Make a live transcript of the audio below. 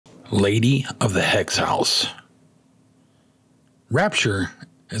Lady of the Hex House. Rapture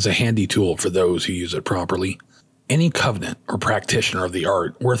is a handy tool for those who use it properly. Any covenant or practitioner of the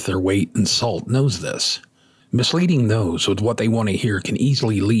art worth their weight in salt knows this. Misleading those with what they want to hear can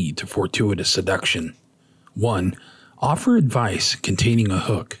easily lead to fortuitous seduction. 1. Offer advice containing a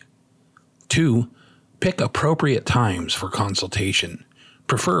hook. 2. Pick appropriate times for consultation,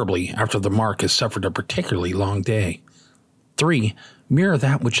 preferably after the mark has suffered a particularly long day. 3. Mirror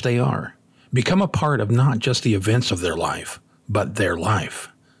that which they are. Become a part of not just the events of their life, but their life.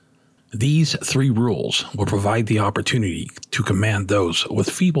 These 3 rules will provide the opportunity to command those with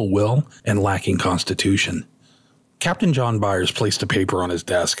feeble will and lacking constitution. Captain John Byers placed a paper on his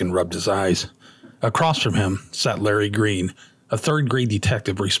desk and rubbed his eyes. Across from him sat Larry Green, a third-grade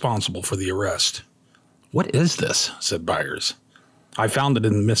detective responsible for the arrest. "What is this?" said Byers. "I found it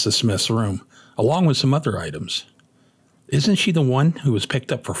in Mrs. Smith's room, along with some other items." "Isn't she the one who was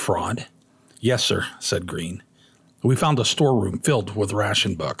picked up for fraud?" "Yes, sir," said Green. "We found a storeroom filled with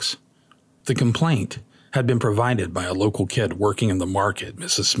ration books." The complaint had been provided by a local kid working in the market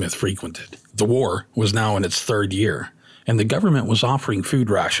Mrs. Smith frequented. The war was now in its 3rd year, and the government was offering food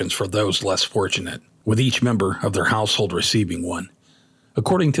rations for those less fortunate, with each member of their household receiving one.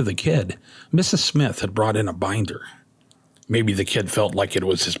 According to the kid, Mrs. Smith had brought in a binder. Maybe the kid felt like it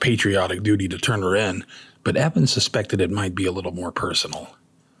was his patriotic duty to turn her in, but Evans suspected it might be a little more personal.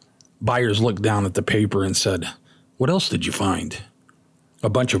 Byers looked down at the paper and said, "What else did you find?" "A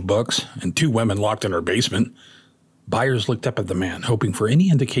bunch of books and 2 women locked in her basement." Byers looked up at the man, hoping for any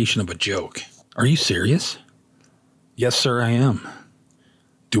indication of a joke. "Are you serious?" "Yes, sir, I am."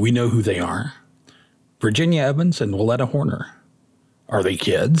 "Do we know who they are?" "Virginia Evans and Willetta Horner." "Are they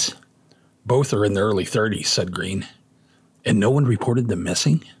kids?" "Both are in their early 30s, said Green. "And no one reported them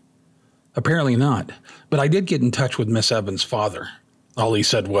missing?" "Apparently not, but I did get in touch with Miss Evans' father. All he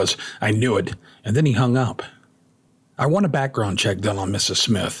said was, 'I knew it,' and then he hung up." "I want a background check done on Mrs.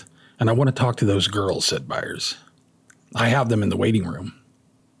 Smith, and I want to talk to those girls," said Byers. "I have them in the waiting room."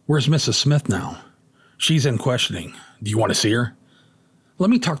 "Where's Mrs. Smith now?" "She's in questioning. Do you want to see her?" "Let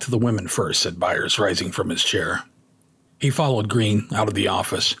me talk to the women first," said Byers, rising from his chair. He followed Green out of the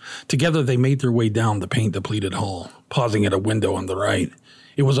office. Together they made their way down the paint-depleted hall, pausing at a window on the right.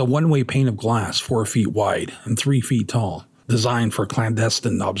 It was a one-way pane of glass 4 feet wide and 3 feet tall, designed for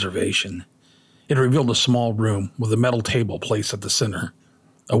clandestine observation. It revealed a small room with a metal table placed at the center.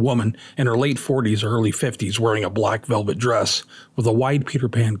 A woman in her late 40s or early 50s wearing a black velvet dress with a wide Peter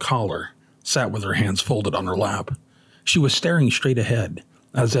Pan collar sat with her hands folded on her lap. She was staring straight ahead,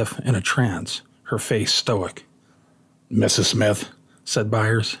 as if in a trance, her face stoic. "Mrs. Smith," said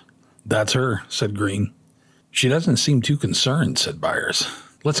Byers. "That's her," said Green. "She doesn't seem too concerned," said Byers.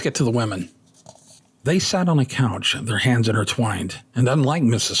 "Let's get to the women." They sat on a couch, their hands intertwined, and unlike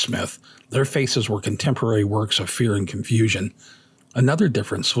Mrs. Smith, their faces were contemporary works of fear and confusion. Another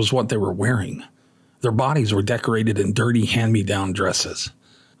difference was what they were wearing. Their bodies were decorated in dirty hand-me-down dresses.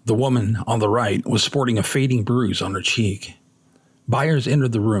 The woman on the right was sporting a fading bruise on her cheek. Byers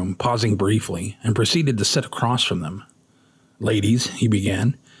entered the room, pausing briefly, and proceeded to sit across from them. "Ladies," he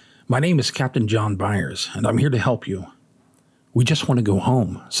began, "my name is Captain John Byers, and I'm here to help you." "We just want to go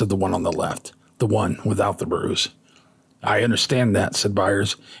home," said the one on the left, the one without the bruise. "I understand that," said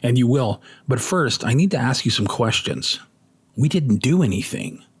Byers, "and you will, but first I need to ask you some questions." "We didn't do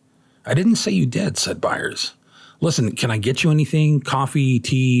anything." "I didn't say you did," said Byers. "Listen, can I get you anything? Coffee,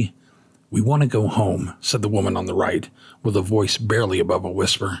 tea?" "We want to go home," said the woman on the right, with a voice barely above a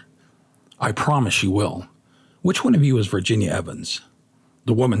whisper. "I promise you will. Which one of you is Virginia Evans?"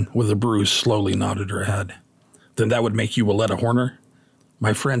 The woman with the bruise slowly nodded her head. "Then that would make you Willetta Horner?"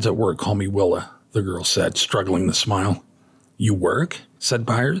 "My friends at work call me Willa," the girl said, struggling to smile. "You work?" said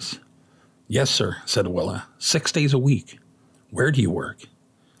Byers. "Yes, sir," said Willa. 6 days a week." "Where do you work?"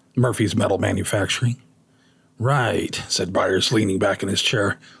 "Murphy's Metal Manufacturing." "Right," said Byers, leaning back in his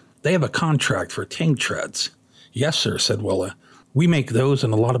chair. "They have a contract for tank treads." "Yes, sir," said Willa. "We make those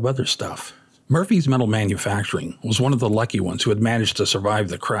and a lot of other stuff." Murphy's Metal Manufacturing was one of the lucky ones who had managed to survive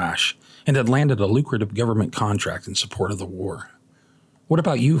the crash and had landed a lucrative government contract in support of the war. "What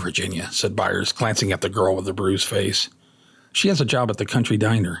about you, Virginia?" said Byers, glancing at the girl with the bruised face. "She has a job at the country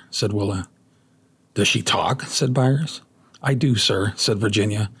diner," said Willa. "Does she talk?" said Byers. "I do, sir," said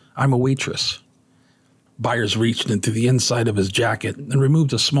Virginia. "I'm a waitress." Byers reached into the inside of his jacket and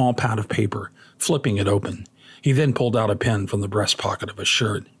removed a small pad of paper, flipping it open. He then pulled out a pen from the breast pocket of his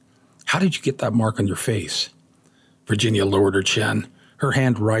shirt. "How did you get that mark on your face?" Virginia lowered her chin, her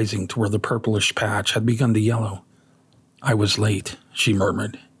hand rising to where the purplish patch had begun to yellow. "I was late," she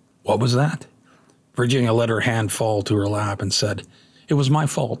murmured. "What was that?" Virginia let her hand fall to her lap and said, It was my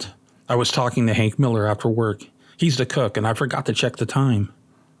fault. I was talking to Hank Miller after work. He's the cook, and I forgot to check the time.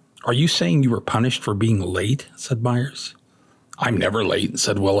 Are you saying you were punished for being late? Said Byers. I'm never late,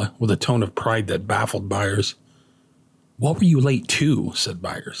 said Willa, with a tone of pride that baffled Byers. What were you late to? Said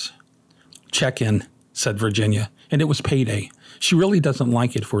Byers. Check-in, said Virginia, and it was payday. She really doesn't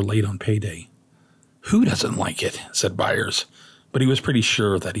like it if we're late on payday. Who doesn't like it? Said Byers, but he was pretty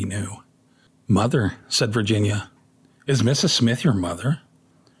sure that he knew. Mother, said Virginia. Is Mrs. Smith your mother?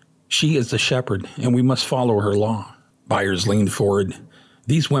 She is the shepherd, and we must follow her law. Byers leaned forward.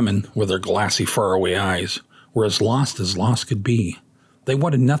 These women, with their glassy, faraway eyes, were as lost could be. They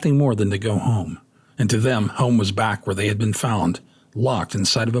wanted nothing more than to go home, and to them, home was back where they had been found, locked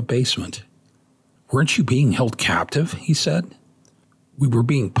inside of a basement. Weren't you being held captive? He said. We were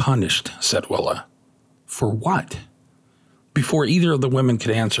being punished, said Willa. For what? Before either of the women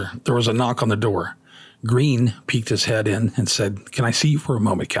could answer, there was a knock on the door. Green peeked his head in and said, Can I see you for a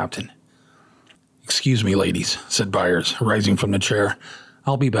moment, Captain? Excuse me, ladies, said Byers, rising from the chair.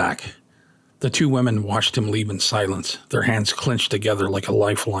 I'll be back. The two women watched him leave in silence, their hands clenched together like a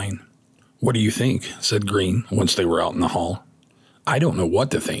lifeline. What do you think? Said Green, once they were out in the hall. I don't know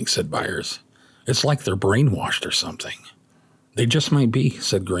what to think, said Byers. It's like they're brainwashed or something. They just might be,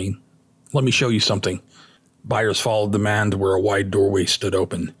 said Green. Let me show you something. Byers followed the man to where a wide doorway stood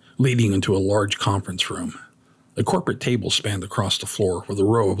open, leading into a large conference room. A corporate table spanned across the floor with a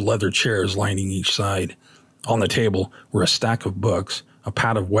row of leather chairs lining each side. On the table were a stack of books, a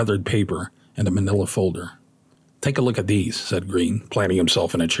pad of weathered paper, and a manila folder. Take a look at these, said Green, planting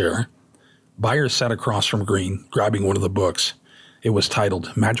himself in a chair. Byers sat across from Green, grabbing one of the books. It was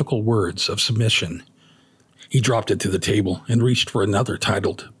titled Magical Words of Submission. He dropped it to the table and reached for another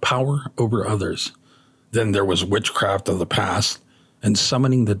titled Power Over Others. Then there was Witchcraft of the Past and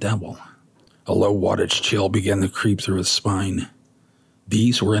Summoning the Devil. A low wattage chill began to creep through his spine.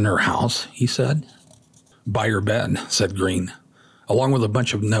 These were in her house, he said. By her bed, said Green, along with a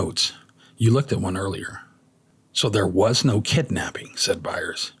bunch of notes. You looked at one earlier. So there was no kidnapping, said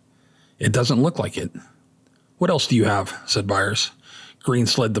Byers. It doesn't look like it. What else do you have? Said Byers. Green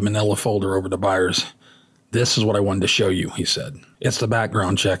slid the manila folder over to Byers. This is what I wanted to show you, he said. It's the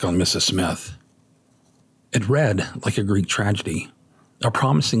background check on Mrs. Smith. It read like a Greek tragedy, a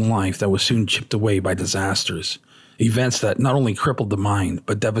promising life that was soon chipped away by disasters, events that not only crippled the mind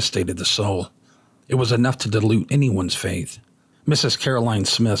but devastated the soul. It was enough to dilute anyone's faith. Mrs. Caroline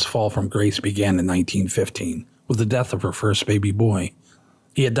Smith's fall from grace began in 1915 with the death of her first baby boy.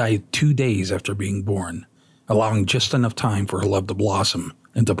 He had died 2 days after being born, allowing just enough time for her love to blossom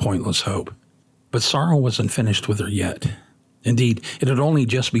into pointless hope. But sorrow wasn't finished with her yet. Indeed, it had only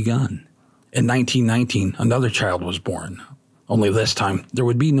just begun. In 1919, another child was born. Only this time, there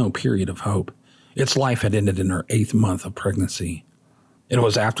would be no period of hope. Its life had ended in her 8th month of pregnancy. It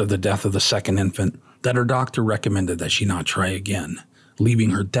was after the death of the second infant that her doctor recommended that she not try again,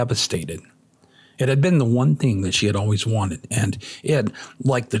 leaving her devastated. It had been the one thing that she had always wanted, and it,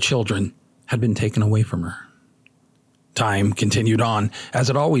 like the children, had been taken away from her. Time continued on, as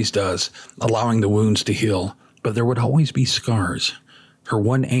it always does, allowing the wounds to heal, but there would always be scars. Her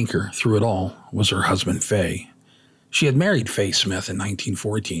one anchor through it all was her husband, Fay. She had married Fay Smith in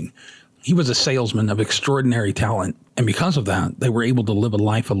 1914. He was a salesman of extraordinary talent, and because of that, they were able to live a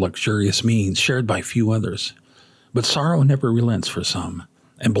life of luxurious means shared by few others. But sorrow never relents for some,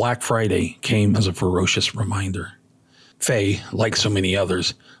 and Black Friday came as a ferocious reminder. Fay, like so many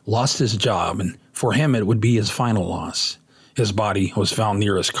others, lost his job, and for him it would be his final loss. His body was found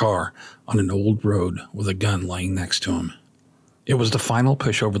near his car on an old road with a gun lying next to him. It was the final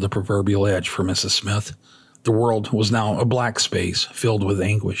push over the proverbial edge for Mrs. Smith. The world was now a black space filled with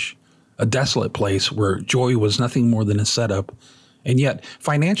anguish, a desolate place where joy was nothing more than a setup, and yet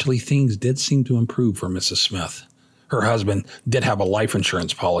financially things did seem to improve for Mrs. Smith. Her husband did have a life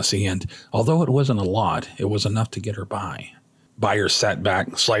insurance policy, and although it wasn't a lot, it was enough to get her by. Byers sat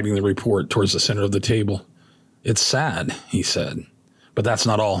back, sliding the report towards the center of the table. It's sad, he said. But that's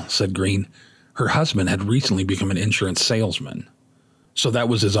not all, said Green. Her husband had recently become an insurance salesman. So that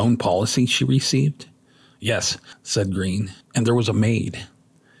was his own policy she received? Yes, said Green, and there was a maid.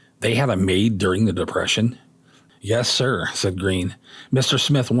 They had a maid during the Depression? Yes, sir, said Green. Mr.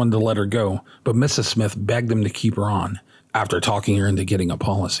 Smith wanted to let her go, but Mrs. Smith begged him to keep her on, after talking her into getting a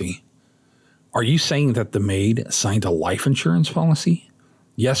policy. Are you saying that the maid signed a life insurance policy?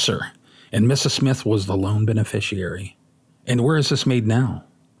 Yes, sir, and Mrs. Smith was the lone beneficiary. And where is this maid now?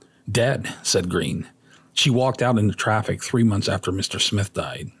 Dead, said Green. She walked out into traffic 3 months after Mr. Smith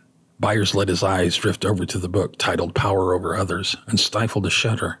died. Byers let his eyes drift over to the book titled Power Over Others and stifled a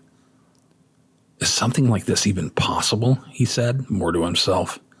shudder. Is something like this even possible? He said, more to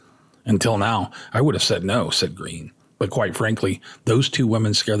himself. Until now, I would have said no, said Green. But quite frankly, those two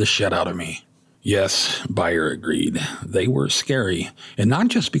women scare the shit out of me. Yes, Buyer agreed. They were scary, and not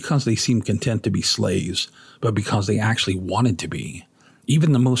just because they seemed content to be slaves, but because they actually wanted to be.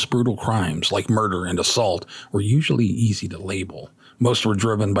 Even the most brutal crimes, like murder and assault, were usually easy to label. Most were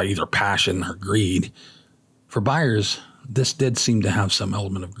driven by either passion or greed. For Byers, this did seem to have some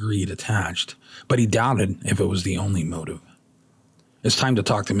element of greed attached, but he doubted if it was the only motive. It's time to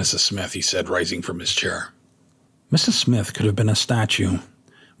talk to Mrs. Smith, he said, rising from his chair. Mrs. Smith could have been a statue.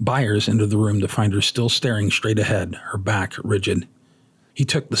 Byers entered the room to find her still staring straight ahead, her back rigid. He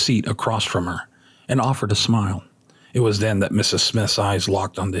took the seat across from her and offered a smile. It was then that Mrs. Smith's eyes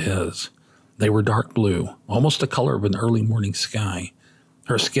locked onto his. They were dark blue, almost the color of an early morning sky.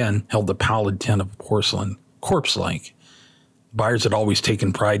 Her skin held the pallid tint of porcelain, corpse-like. Byers had always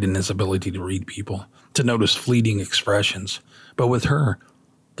taken pride in his ability to read people, to notice fleeting expressions. But with her,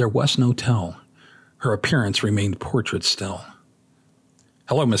 there was no tell. Her appearance remained portrait still.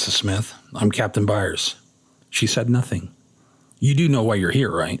 Hello, Mrs. Smith. I'm Captain Byers. She said nothing. You do know why you're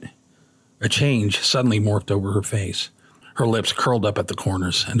here, right? A change suddenly morphed over her face. Her lips curled up at the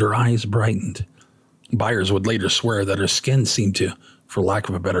corners, and her eyes brightened. Byers would later swear that her skin seemed to, for lack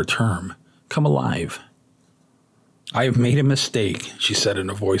of a better term, come alive. I have made a mistake, she said in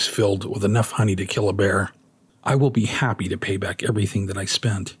a voice filled with enough honey to kill a bear. I will be happy to pay back everything that I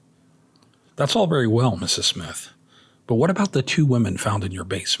spent. That's all very well, Mrs. Smith. But what about the two women found in your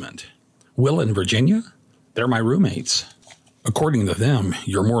basement? Will and Virginia? They're my roommates. According to them,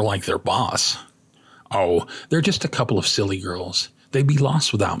 you're more like their boss. Oh, they're just a couple of silly girls. They'd be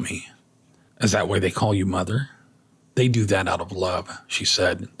lost without me. Is that why they call you mother? They do that out of love, she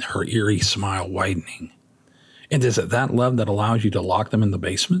said, her eerie smile widening. And is it that love that allows you to lock them in the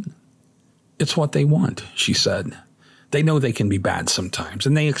basement? It's what they want, she said. They know they can be bad sometimes,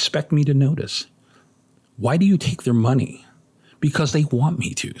 and they expect me to notice. Why do you take their money? Because they want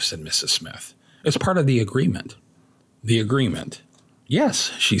me to, said Mrs. Smith. It's part of the agreement. The agreement?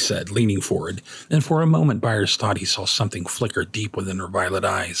 Yes, she said, leaning forward, and for a moment Byers thought he saw something flicker deep within her violet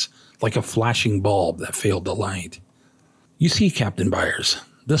eyes, like a flashing bulb that failed to light. You see, Captain Byers,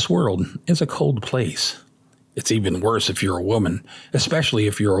 this world is a cold place. It's even worse if you're a woman, especially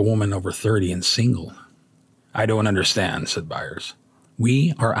if you're a woman over 30 and single. I don't understand, said Byers.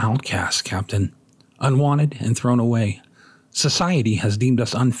 We are outcasts, Captain. Unwanted and thrown away. Society has deemed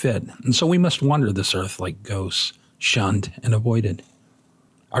us unfit, and so we must wander this earth like ghosts, shunned and avoided.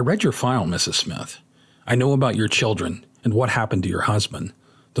 I read your file, Mrs. Smith. I know about your children and what happened to your husband.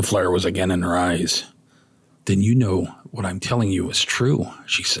 The flare was again in her eyes. Then you know what I'm telling you is true,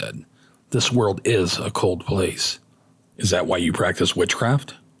 she said. This world is a cold place. Is that why you practice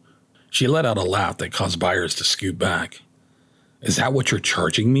witchcraft? She let out a laugh that caused Byers to scoot back. Is that what you're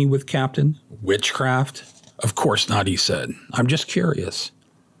charging me with, Captain? Witchcraft? Of course not, he said. I'm just curious.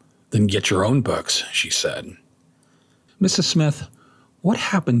 Then get your own books, she said. Mrs. Smith, what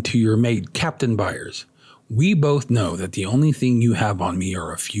happened to your maid, Captain Byers? We both know that the only thing you have on me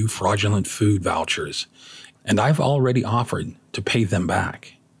are a few fraudulent food vouchers, and I've already offered to pay them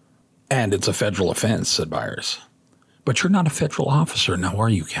back. And it's a federal offense, said Byers. But you're not a federal officer now, are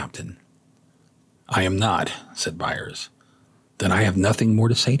you, Captain? I am not, said Byers. Then I have nothing more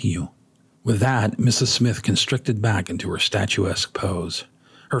to say to you. With that, Mrs. Smith constricted back into her statuesque pose,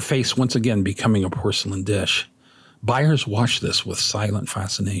 her face once again becoming a porcelain dish. Byers watched this with silent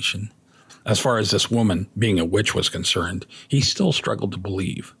fascination. As far as this woman being a witch was concerned, he still struggled to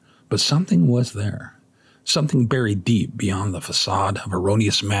believe, but something was there. Something buried deep beyond the facade of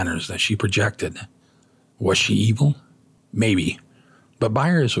erroneous manners that she projected. Was she evil? Maybe, but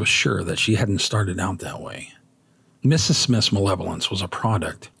Byers was sure that she hadn't started out that way. Mrs. Smith's malevolence was a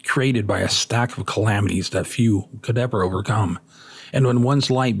product created by a stack of calamities that few could ever overcome. And when one's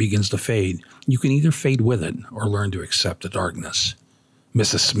light begins to fade, you can either fade with it or learn to accept the darkness.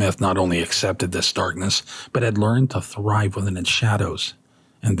 Mrs. Smith not only accepted this darkness, but had learned to thrive within its shadows,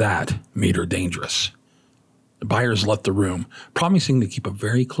 and that made her dangerous. Byers left the room, promising to keep a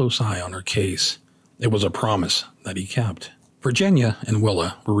very close eye on her case. It was a promise that he kept. Virginia and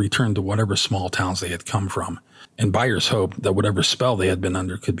Willa were returned to whatever small towns they had come from, and Byers hoped that whatever spell they had been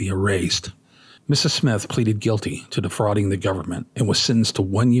under could be erased. Mrs. Smith pleaded guilty to defrauding the government and was sentenced to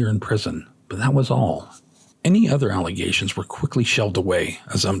 1 year in prison, but that was all. Any other allegations were quickly shelved away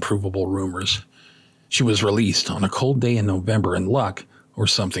as unprovable rumors. She was released on a cold day in November, and luck, or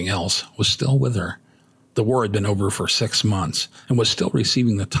something else, was still with her. The war had been over for 6 months and was still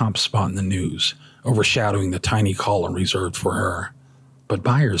receiving the top spot in the news, overshadowing the tiny column reserved for her. But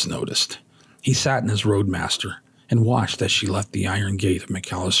Byers noticed. He sat in his Roadmaster and watched as she left the iron gate of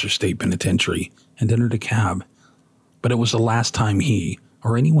McAllister State Penitentiary and entered a cab. But it was the last time he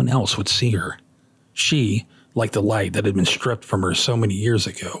or anyone else would see her. She, like the light that had been stripped from her so many years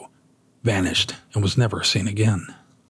ago, vanished and was never seen again.